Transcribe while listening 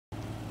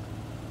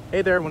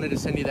Hey there, wanted to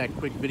send you that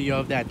quick video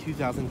of that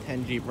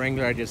 2010 Jeep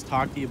Wrangler I just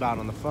talked to you about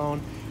on the phone.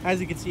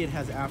 As you can see, it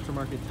has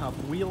aftermarket top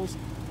wheels.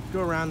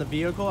 Go around the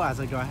vehicle as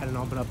I go ahead and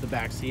open up the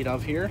back seat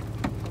of here.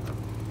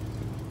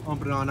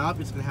 Open it on up,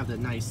 it's going to have the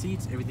nice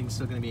seats. Everything's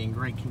still going to be in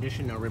great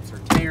condition, no rips or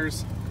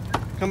tears.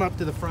 Come up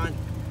to the front,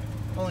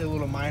 only a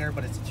little minor,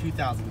 but it's a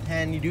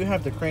 2010. You do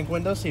have the crank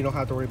window, so you don't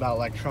have to worry about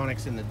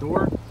electronics in the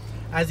door.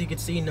 As you can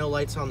see, no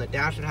lights on the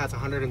dash. It has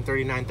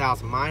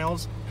 139,000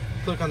 miles.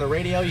 Click on the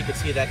radio, you can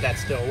see that that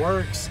still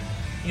works.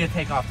 You can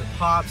take off the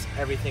tops,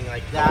 everything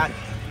like that.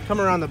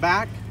 Come around the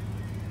back,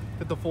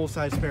 get the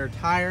full-size spare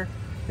tire.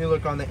 You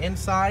look on the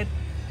inside,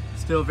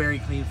 still very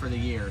clean for the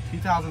year.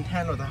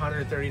 2010 with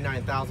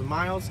 139,000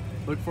 miles.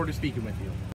 Look forward to speaking with you.